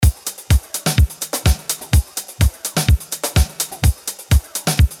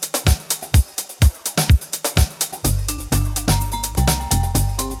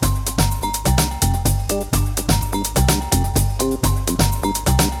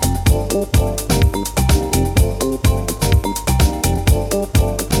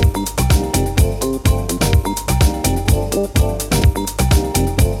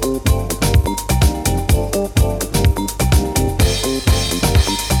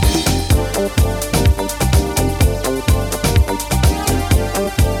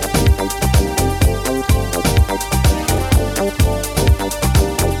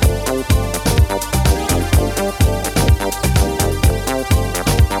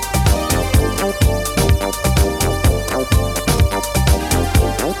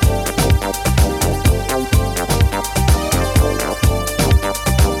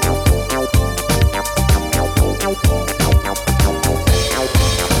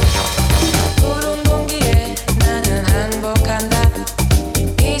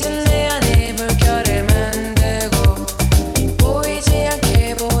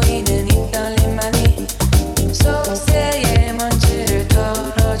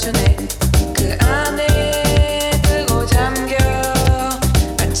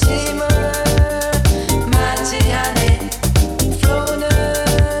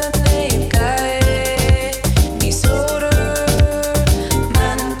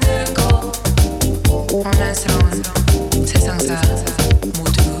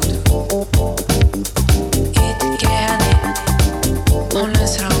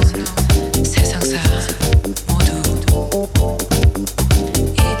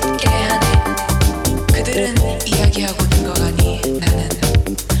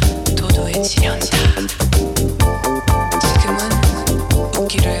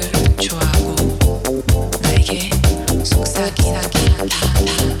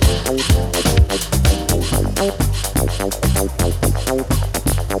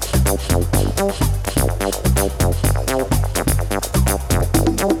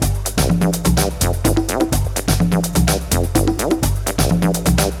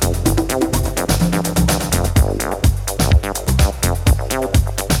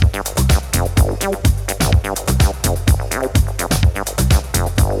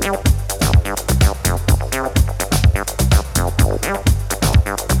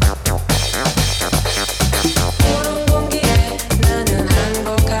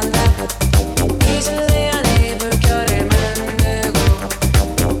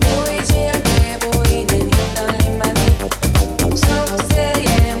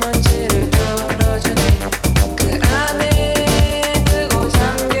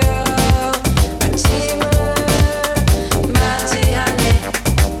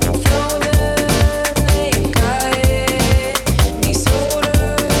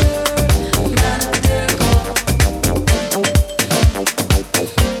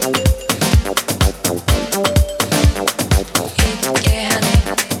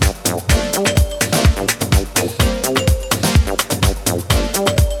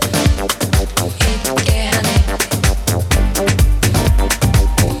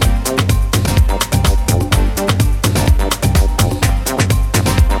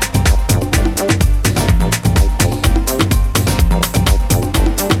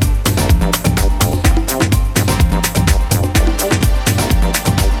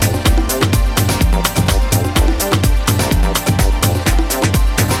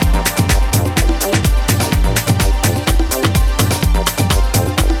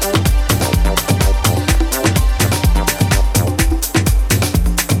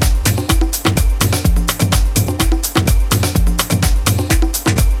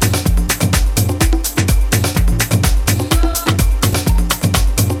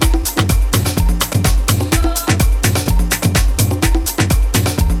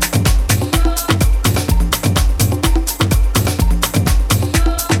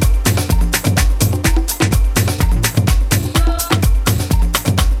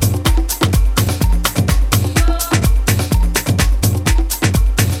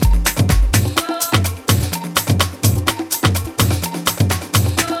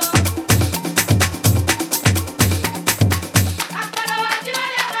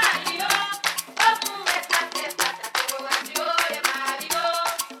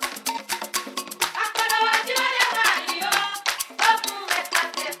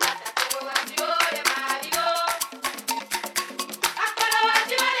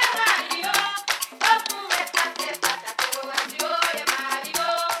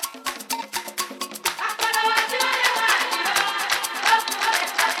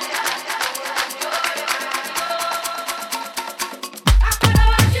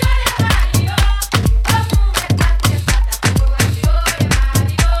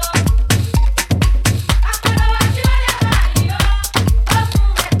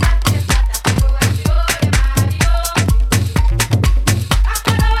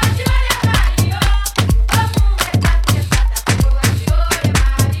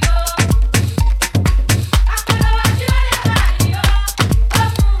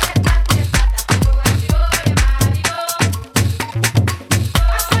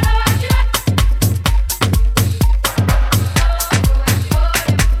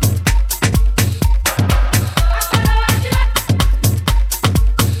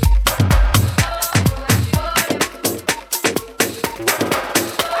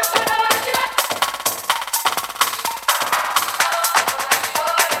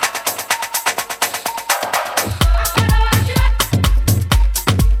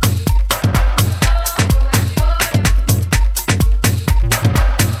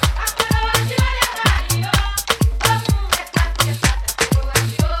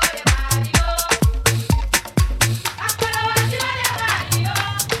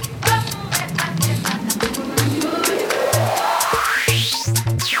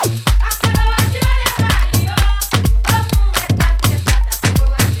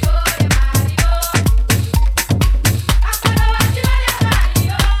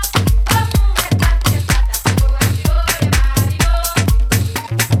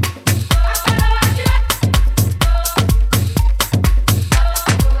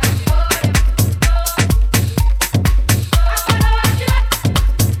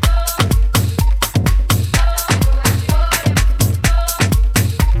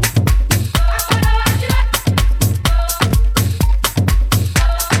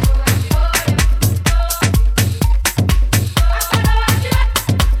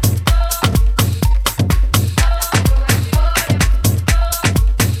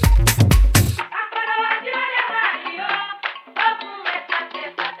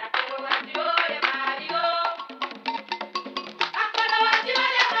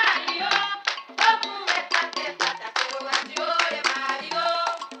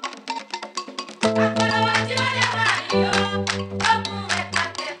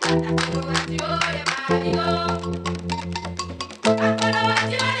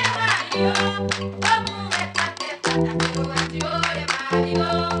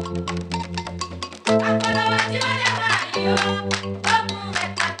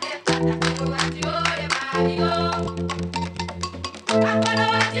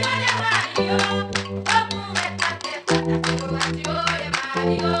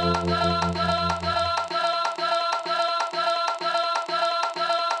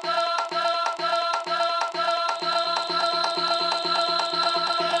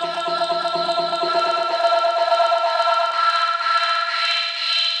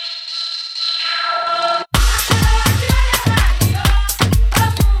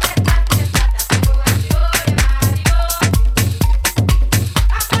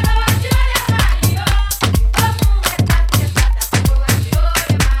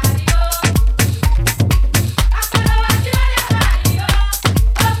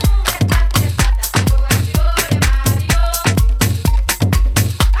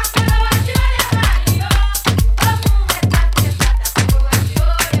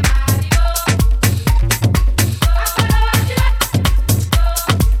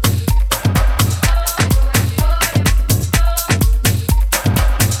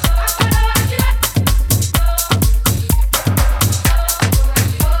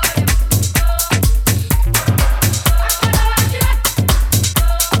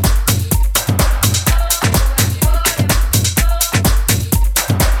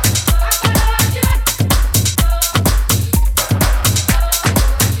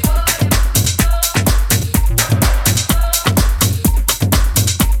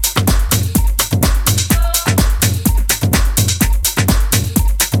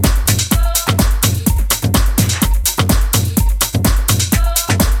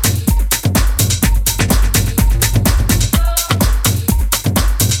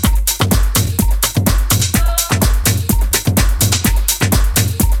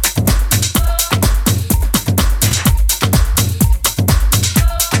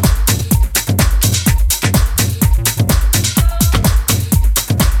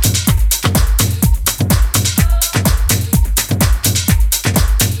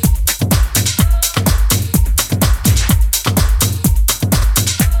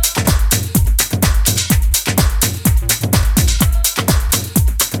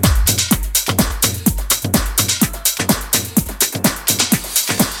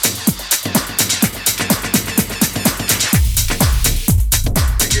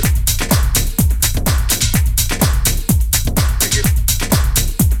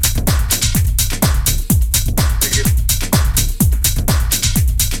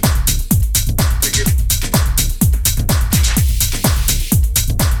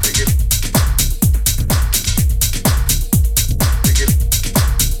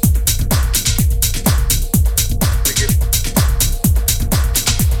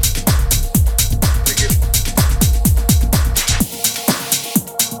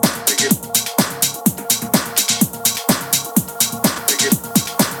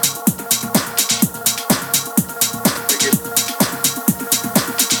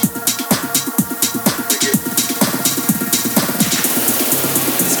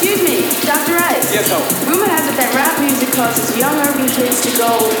Yes, sir. Rumor has it that rap music causes young urban kids to go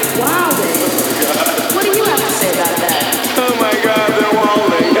wilding. Oh What do you have to say about that? oh my God, they're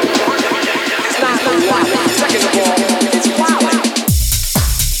wilding. It's not wilding. Second of all, it's wilding.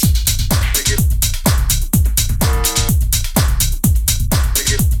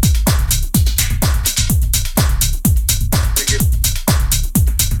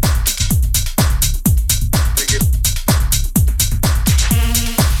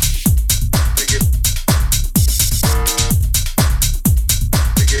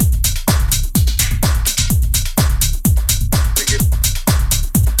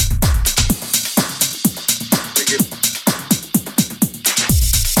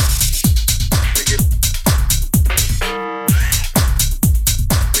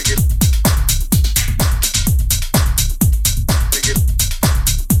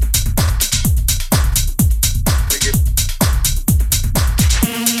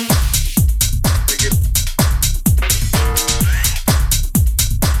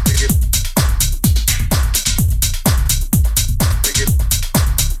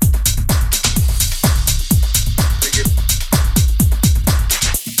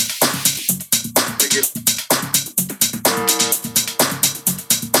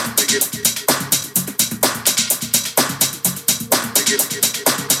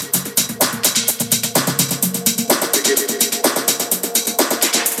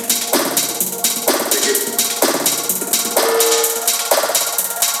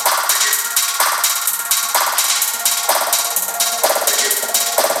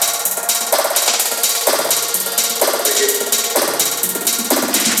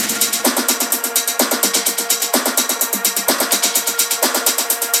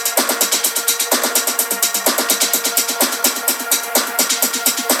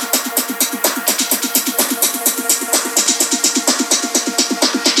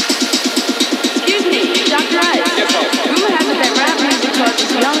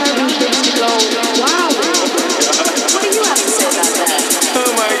 causes young urban kids to go wild with it. What do you have to say about that?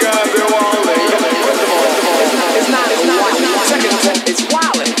 Oh my God, they're wilding. First of all, it's not wild. Second of all, it's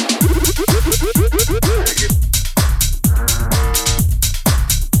wilding.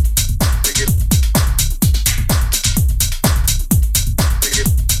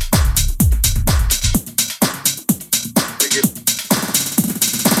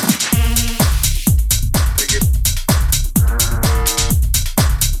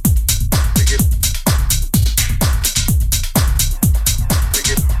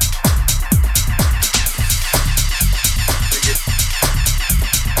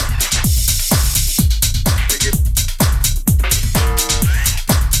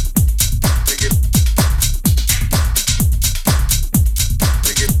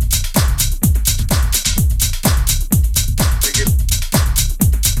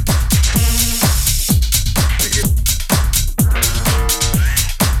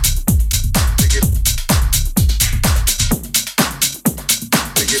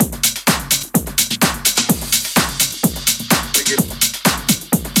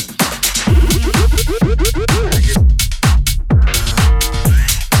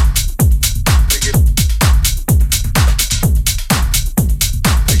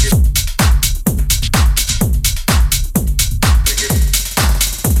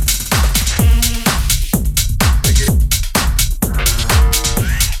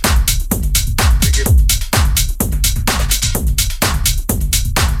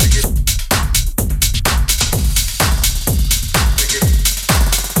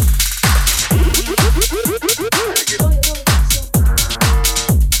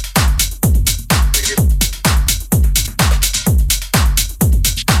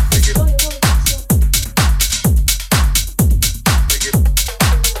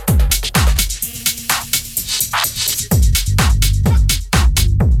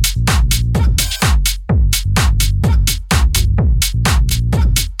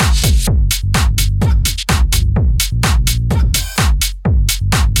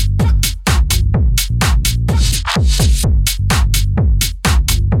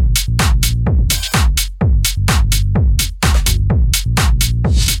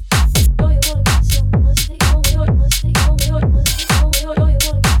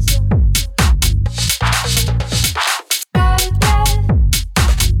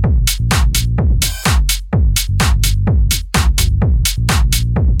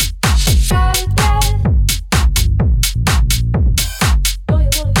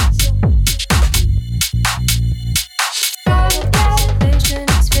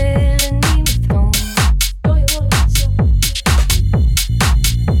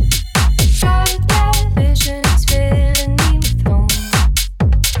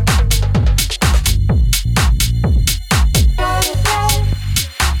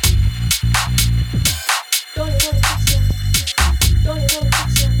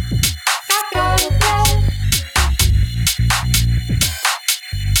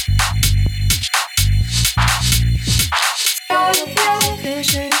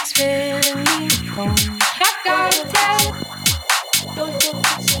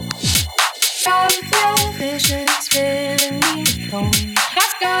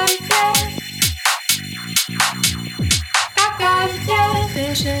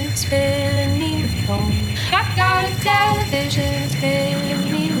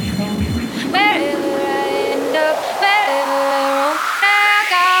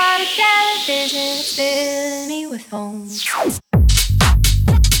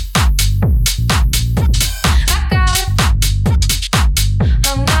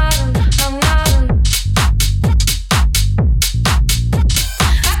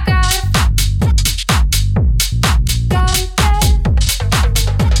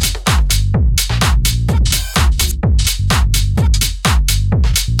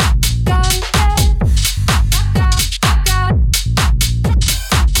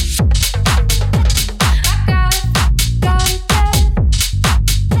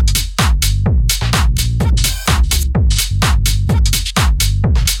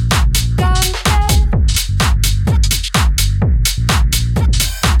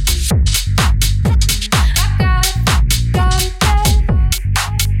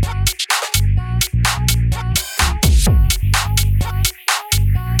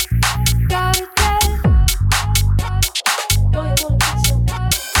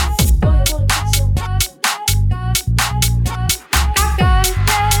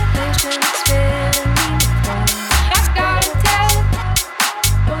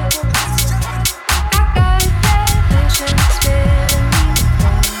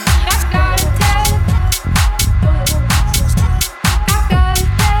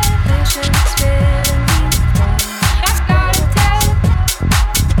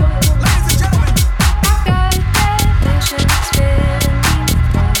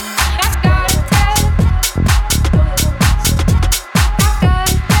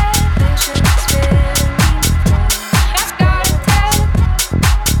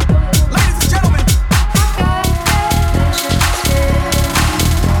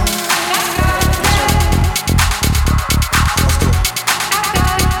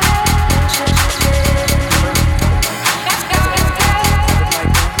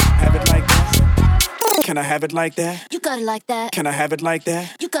 have it like that? You got it like that. Can I have it like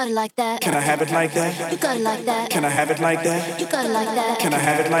that? You got it like that. Can I have it like that? You got it like that. Can I have it like that? You got it like that. Can I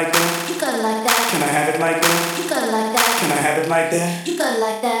have it like that? You got it like that. Can I have it like that? You got it like that. Can I have it like that? You got it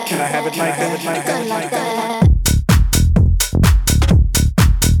like that. Can I have it like that? You got it like that.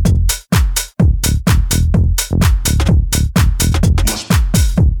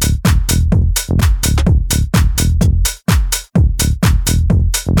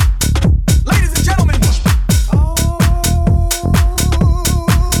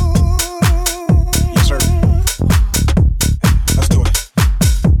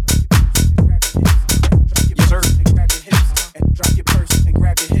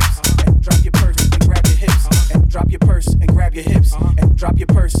 Drop your purse and grab your hips and drop your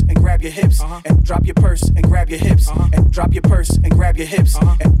purse and grab your hips and drop your purse and grab your hips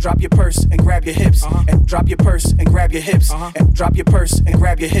and drop your purse and grab your hips and drop your purse and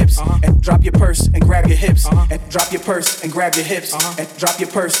grab your hips and drop your purse and grab your hips and drop your purse and grab your hips and drop your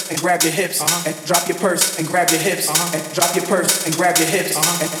purse and grab your hips and drop your purse and grab your hips and drop your purse and grab your hips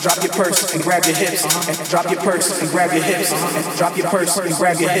and drop your purse and grab your hips and drop your purse and grab your hips and drop your purse and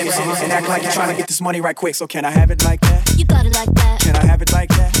grab your hips and act like you're trying to get this money right quick. So can I have it like that? You got it like that. Can I have it like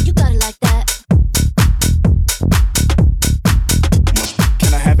that? You got it like that.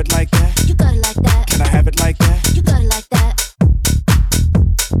 Can I have it like that? You got it like that. Can I have it like that? You got it like that.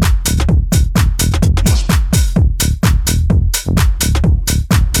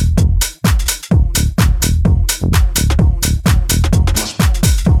 Have it like that? You got it like that. Can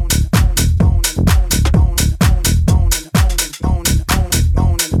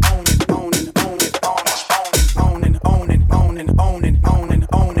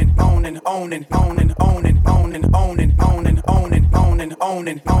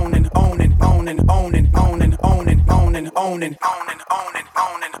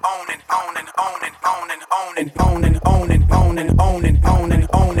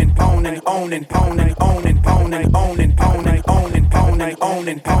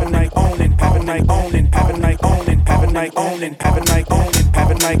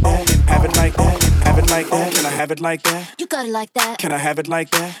I have it like that? You got it like that. Can I have it like that? You got it like that. Can I have it like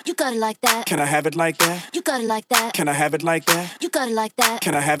that? You got it like that. Can I have it like that? You got it like that. Can I have it like that? You got it like that. Can I have it like that? You got it like that.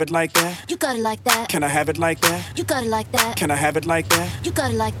 Can I have it like that? You got it like that. Can I have it like that? Can I have it like that? Can I have it like that? Can I have it like that? Can I have it like that? Can I have it like that? Can I have it like that? Can I have it like that? Can I have it like that? Can I have it like that? Can I have it like that? Can I have it like that? Can I have it like that? You got it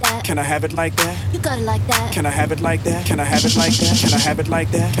like that.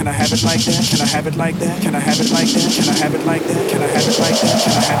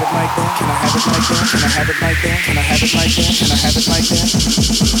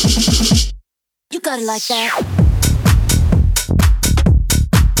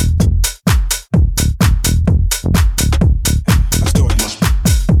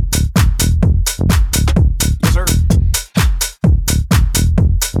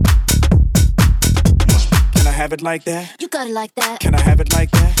 Have it like that? You got it like that. Can I have it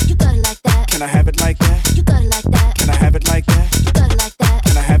like that? You got it like that. Can I have it like that? You got it like that. Can I have it like that? You got it like that.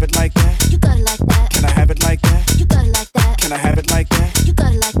 Can I have it like that? You got it like that. Can I have it like that? You got it like that. Can I have it like that? You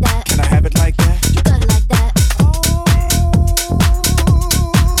got it like that. Can I have it like that? You got it like that.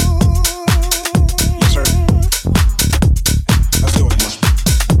 Yes, sir. Let's do it.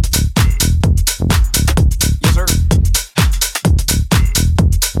 Yes, sir.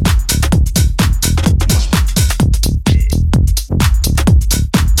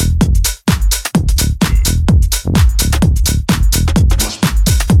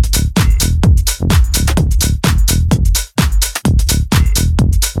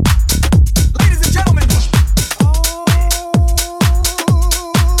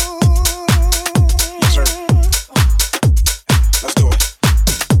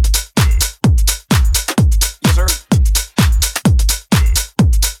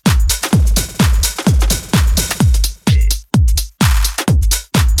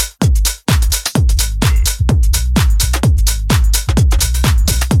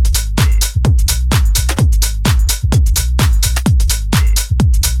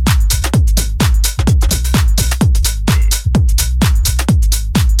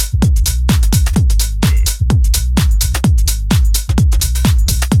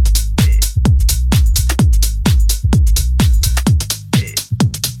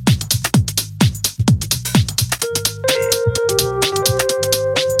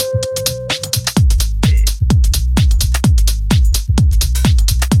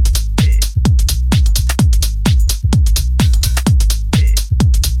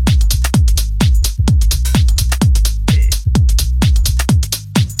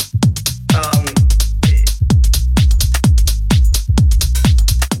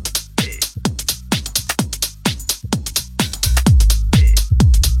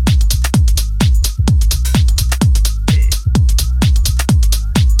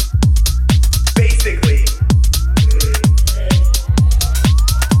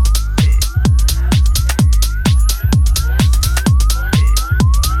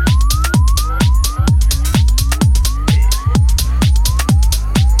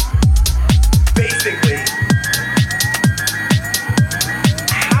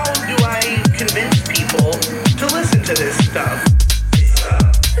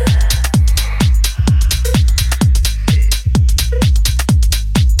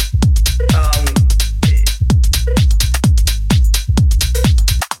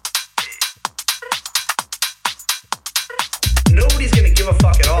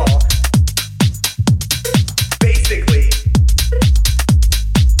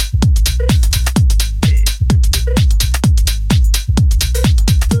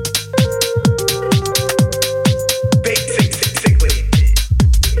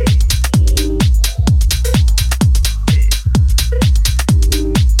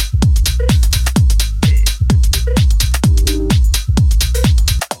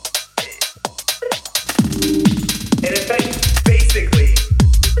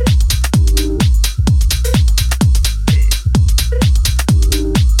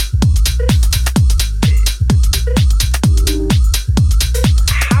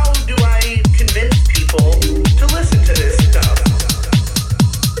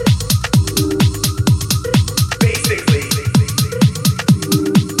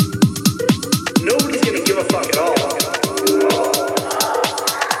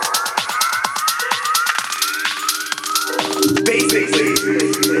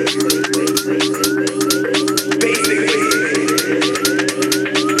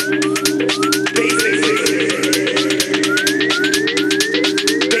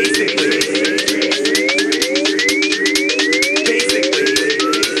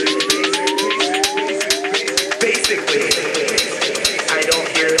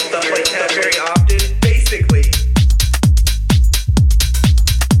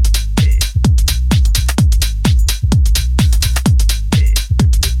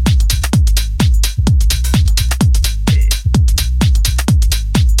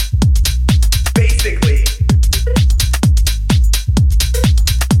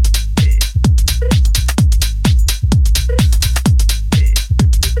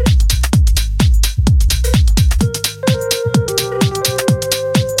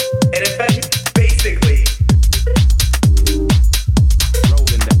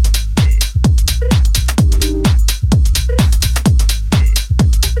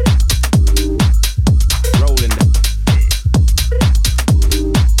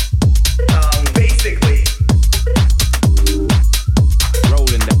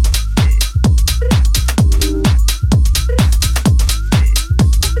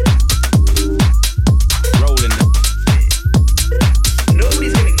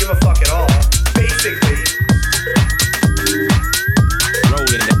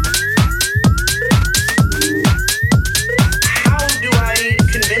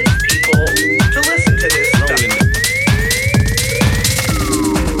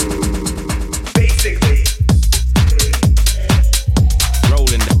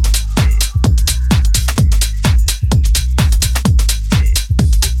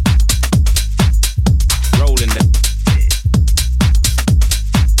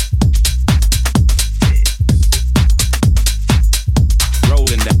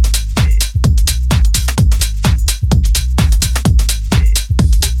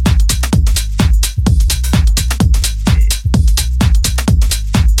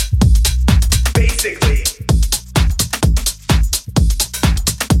 See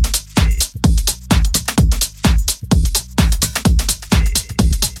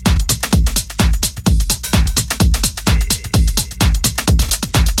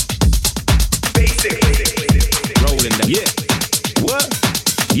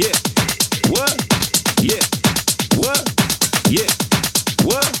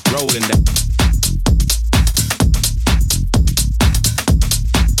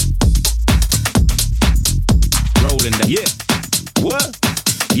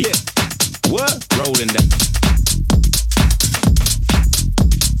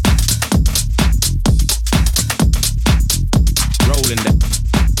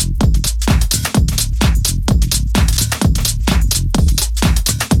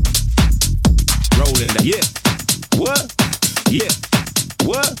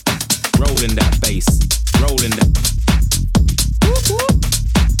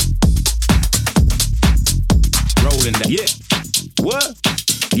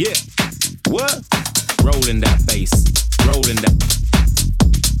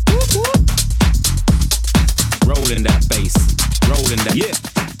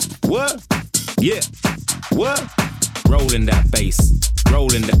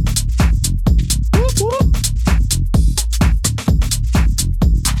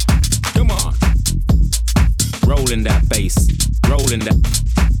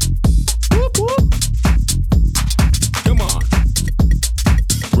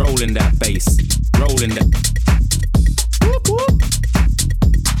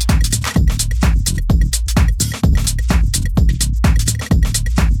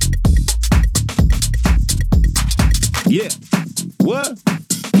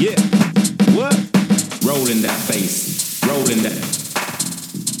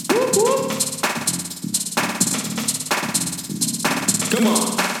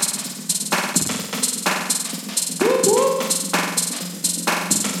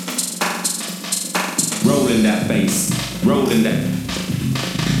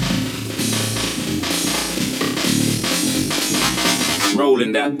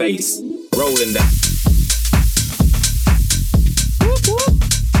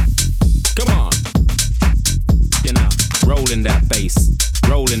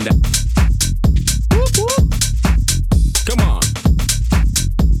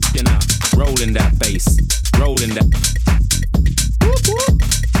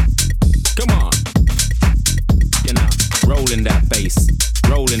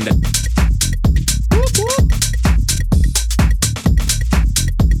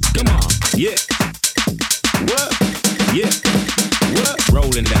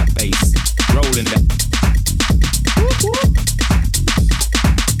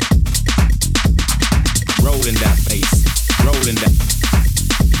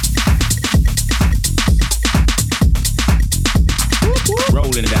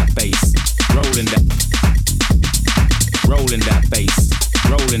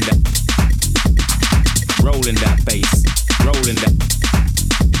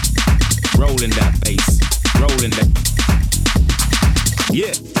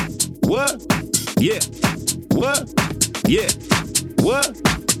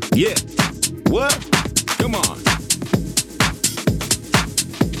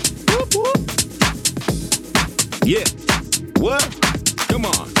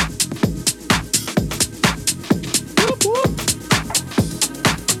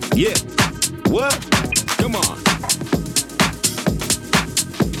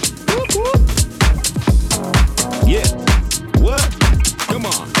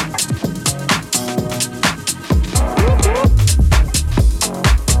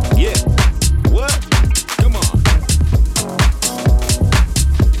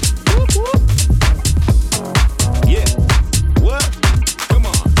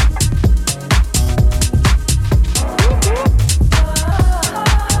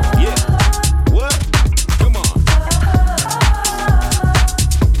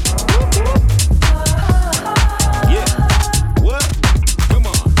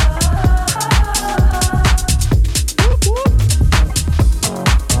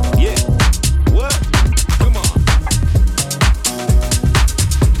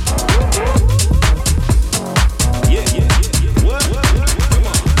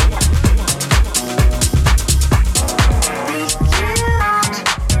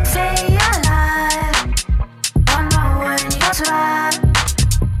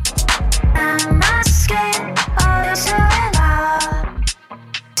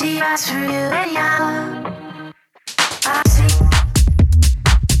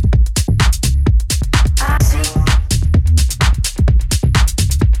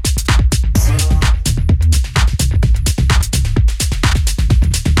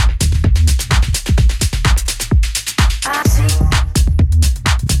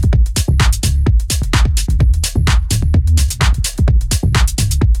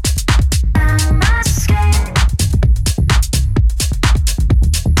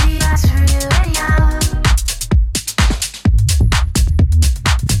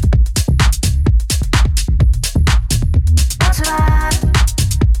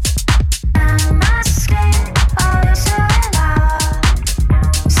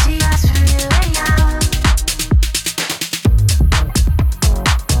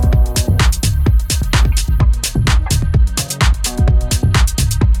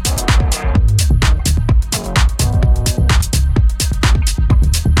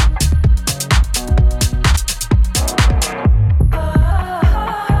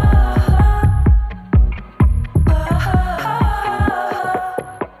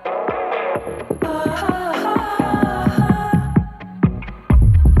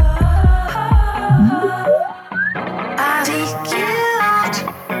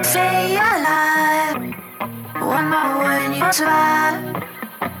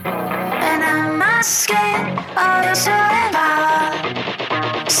scared of your stolen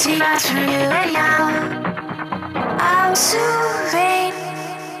power. See right through you and now I will soothe.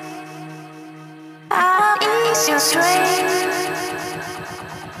 I will ease your strain.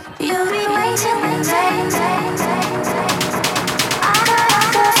 You'll be waiting in vain.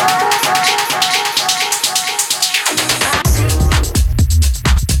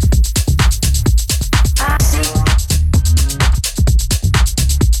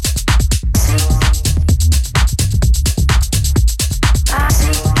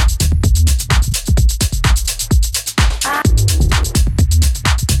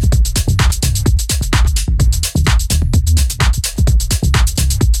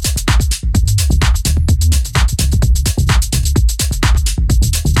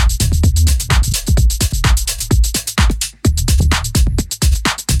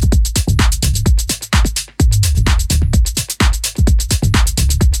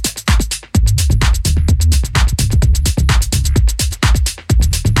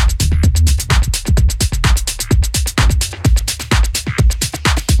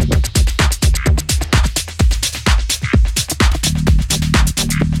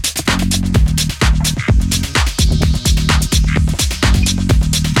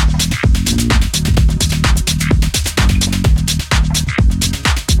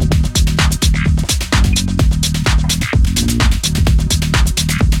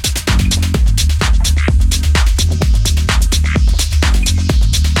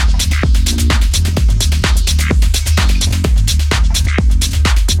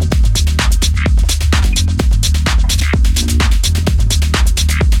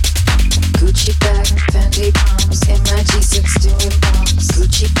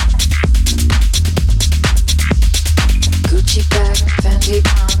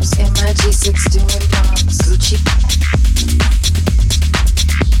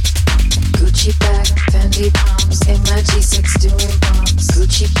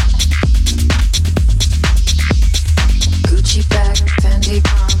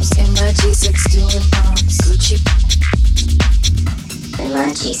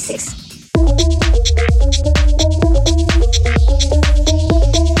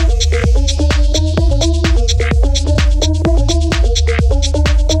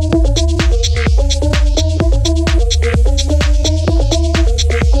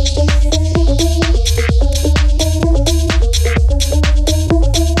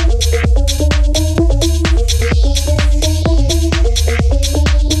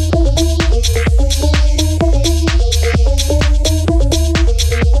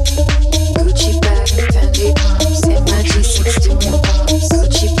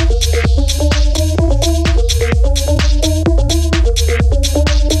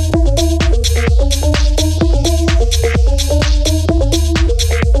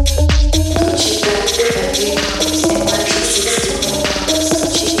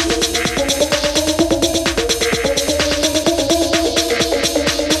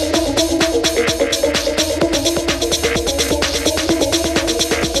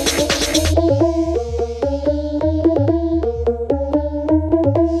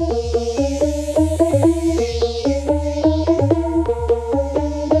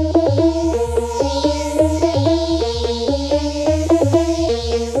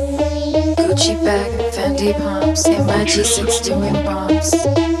 G6 doing bombs.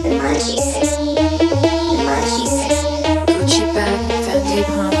 My G6. My G6. Gucci bag, Fendi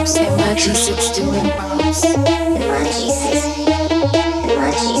pumps, and my G6 doing bombs. My G6.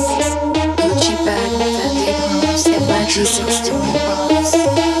 My G6. Gucci bag, Fendi pumps, and my G6 doing bombs.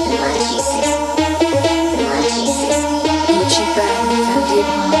 My G6. My G6. Gucci bag, Fendi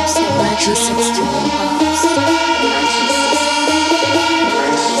pumps, and my G6 doing bombs.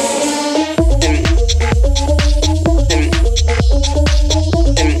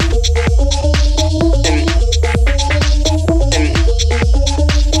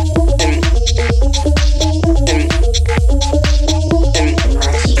 My G6.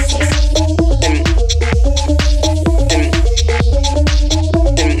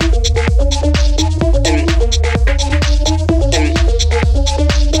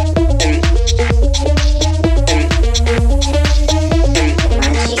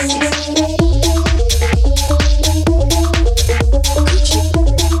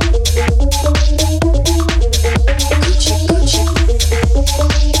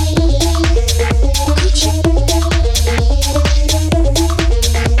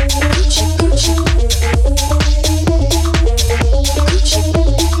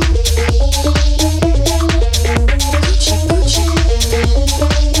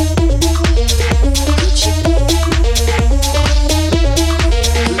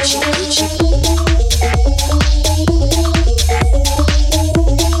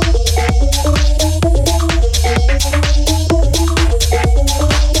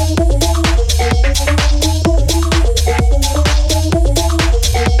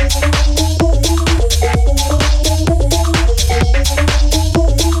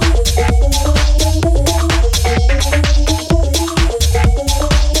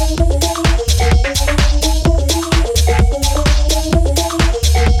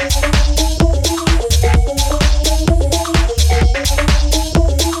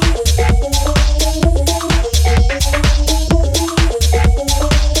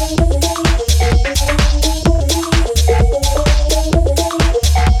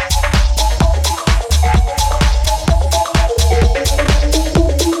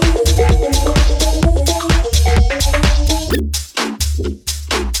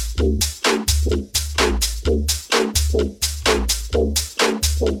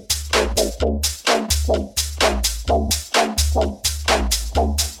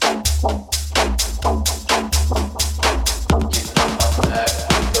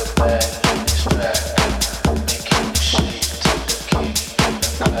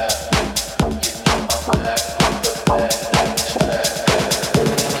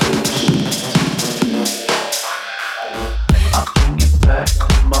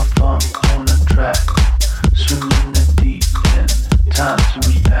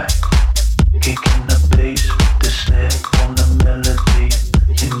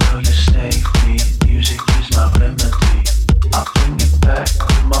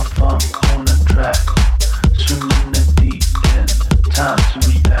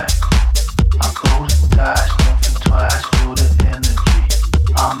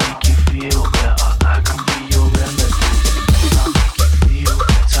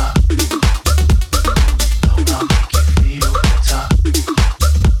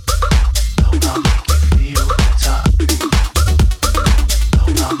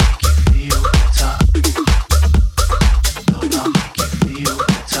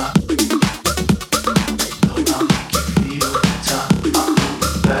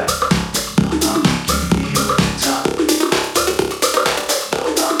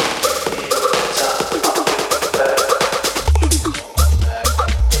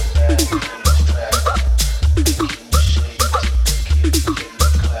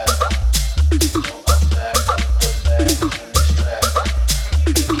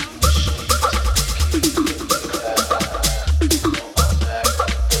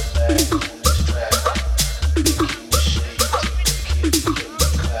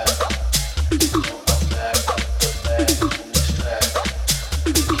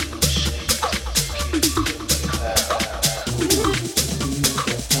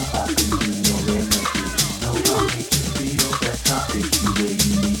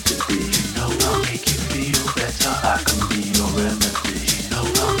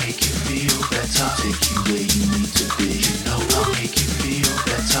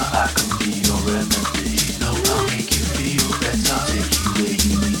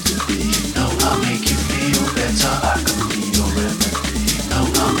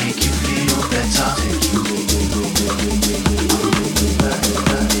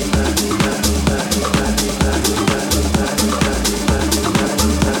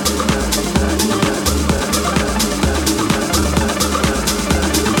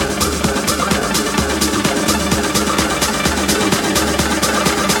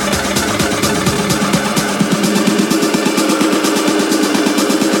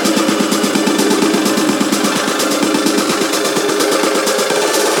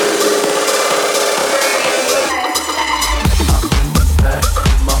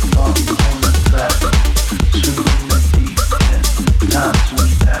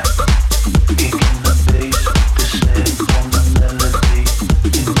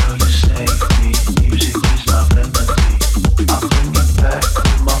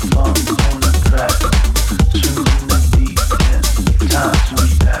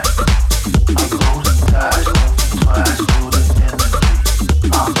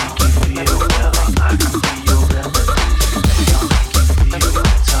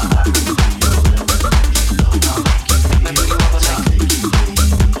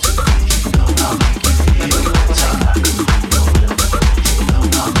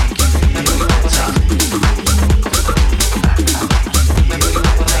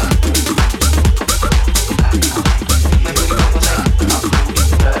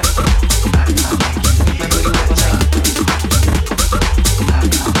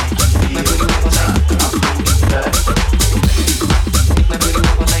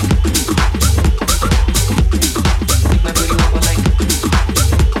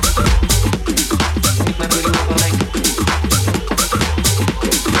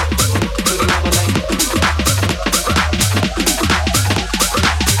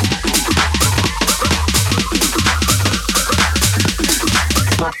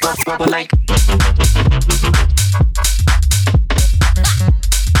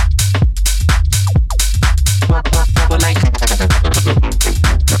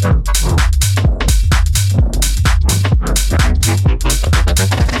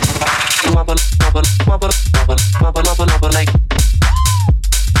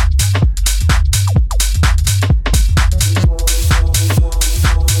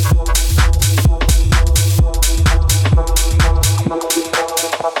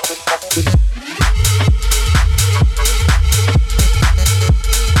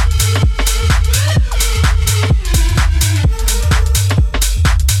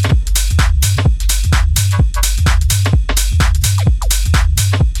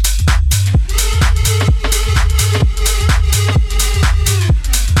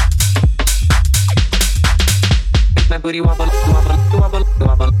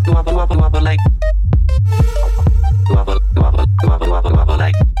 wobble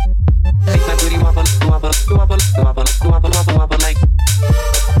like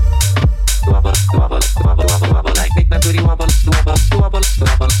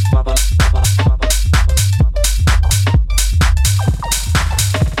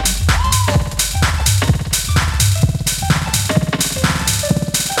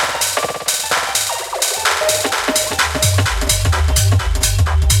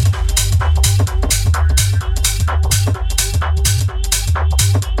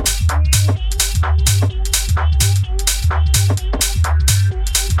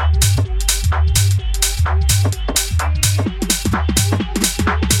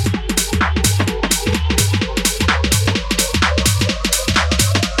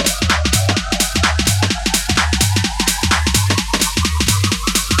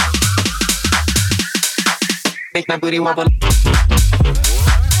Make my booty wobble.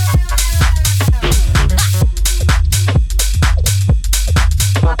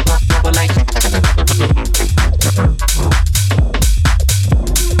 Wobble like.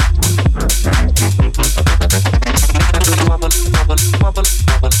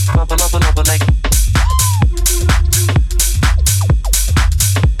 Wobble like.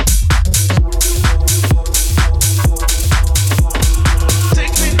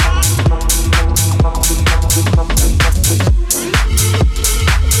 Take me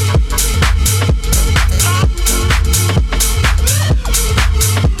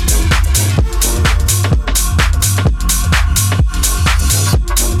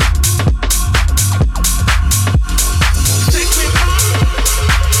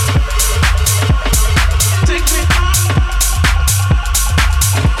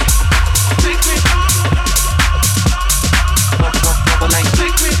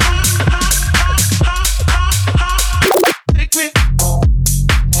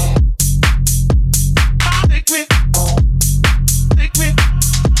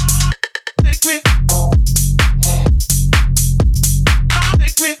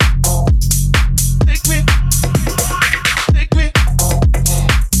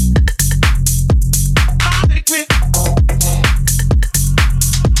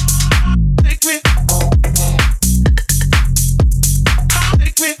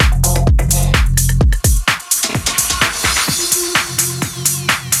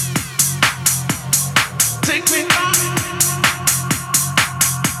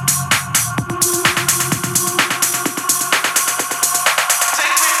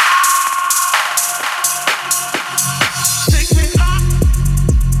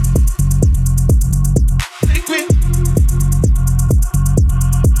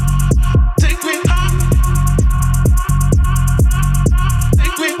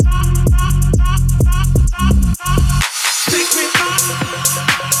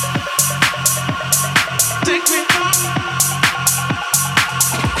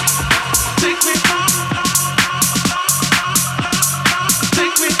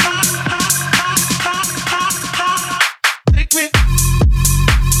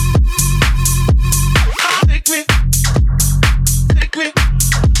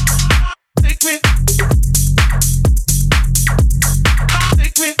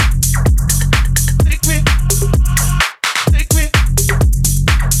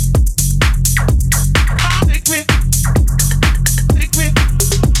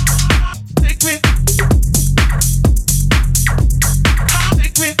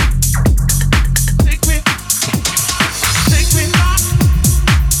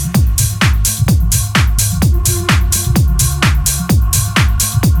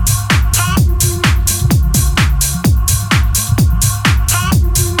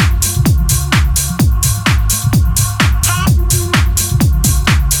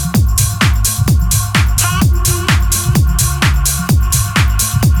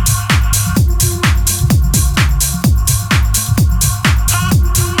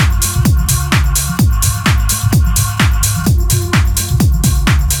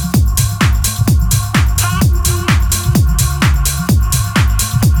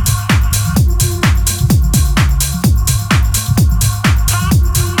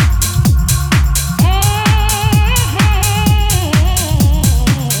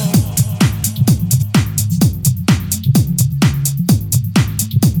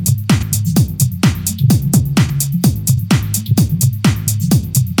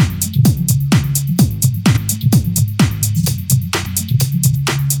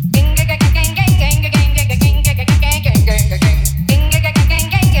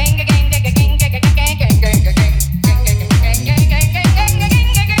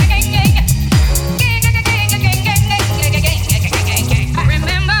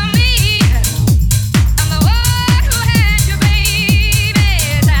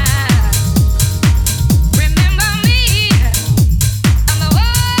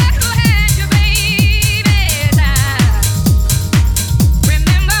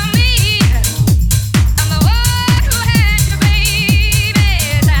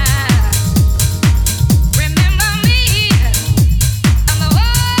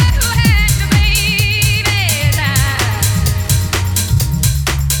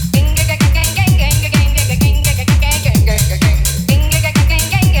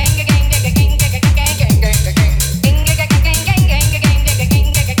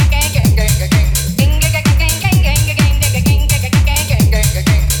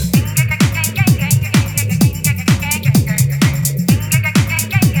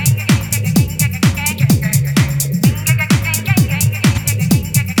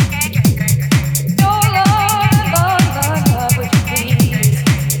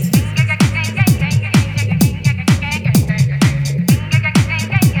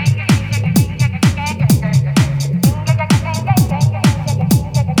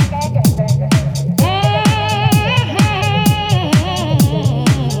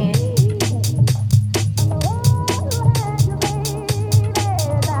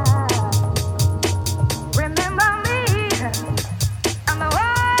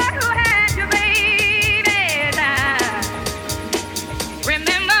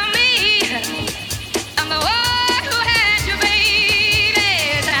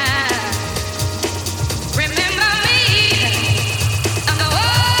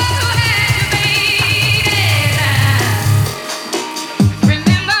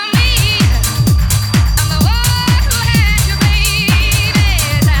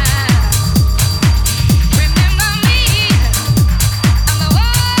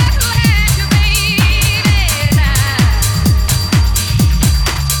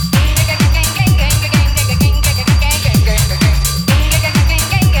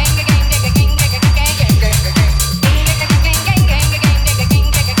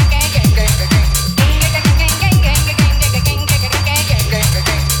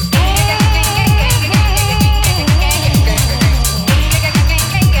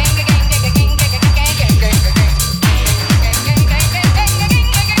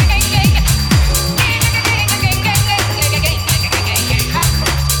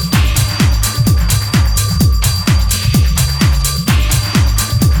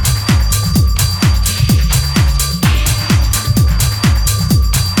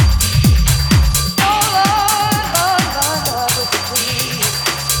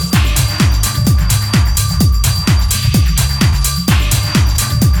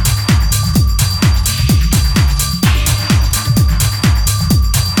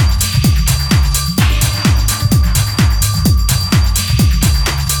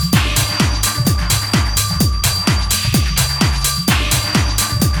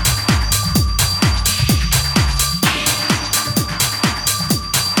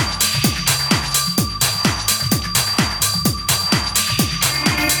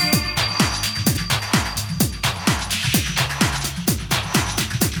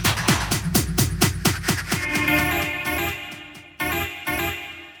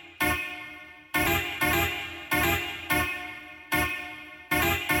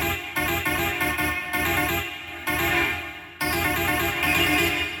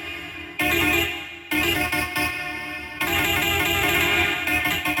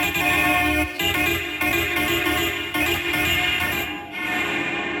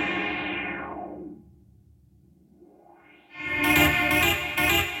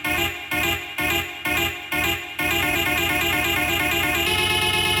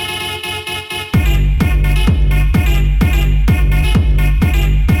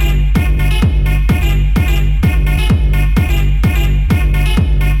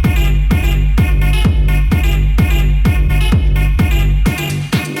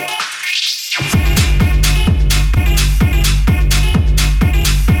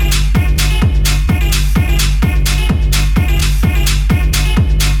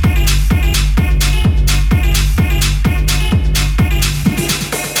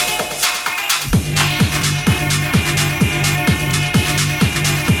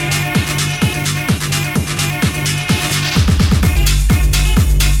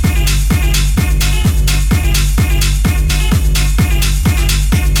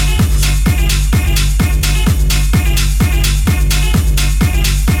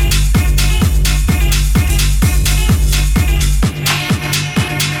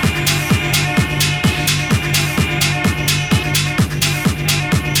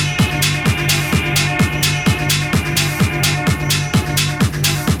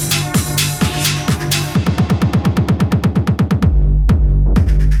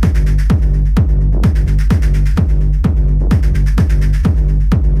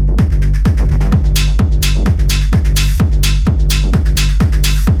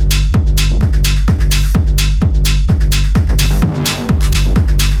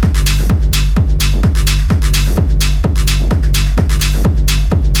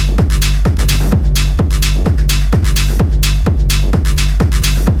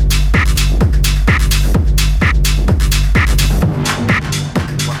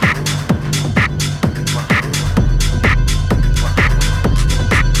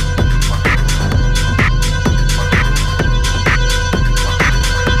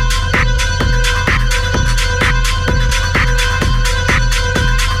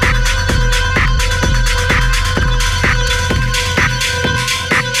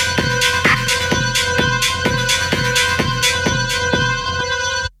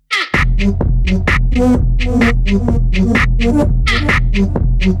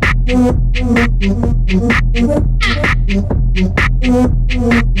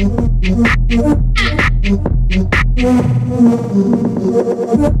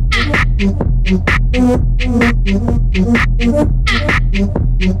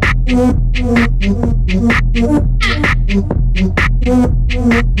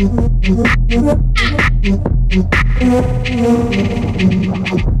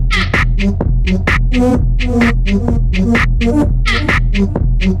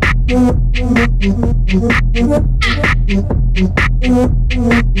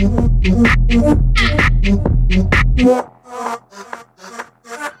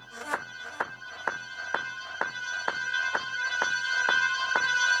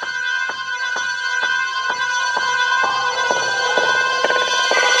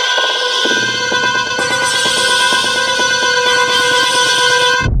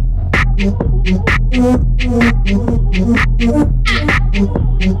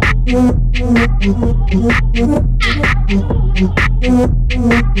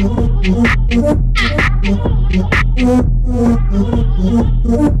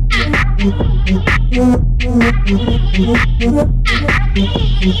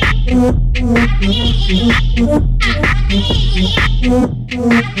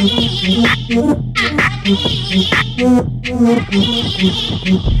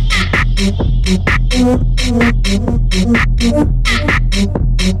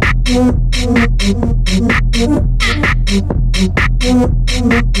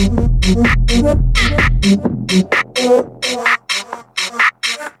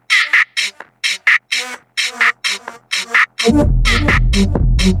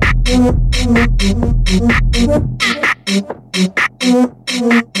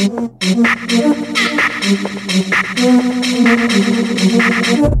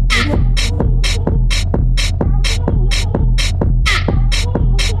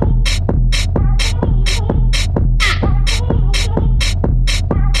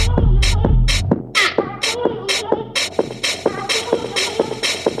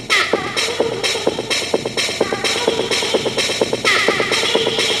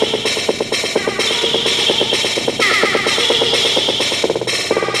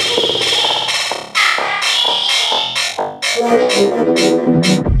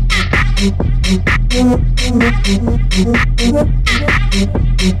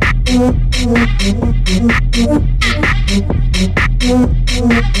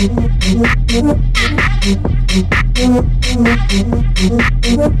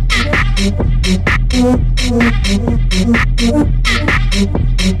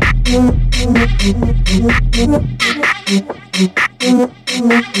Thank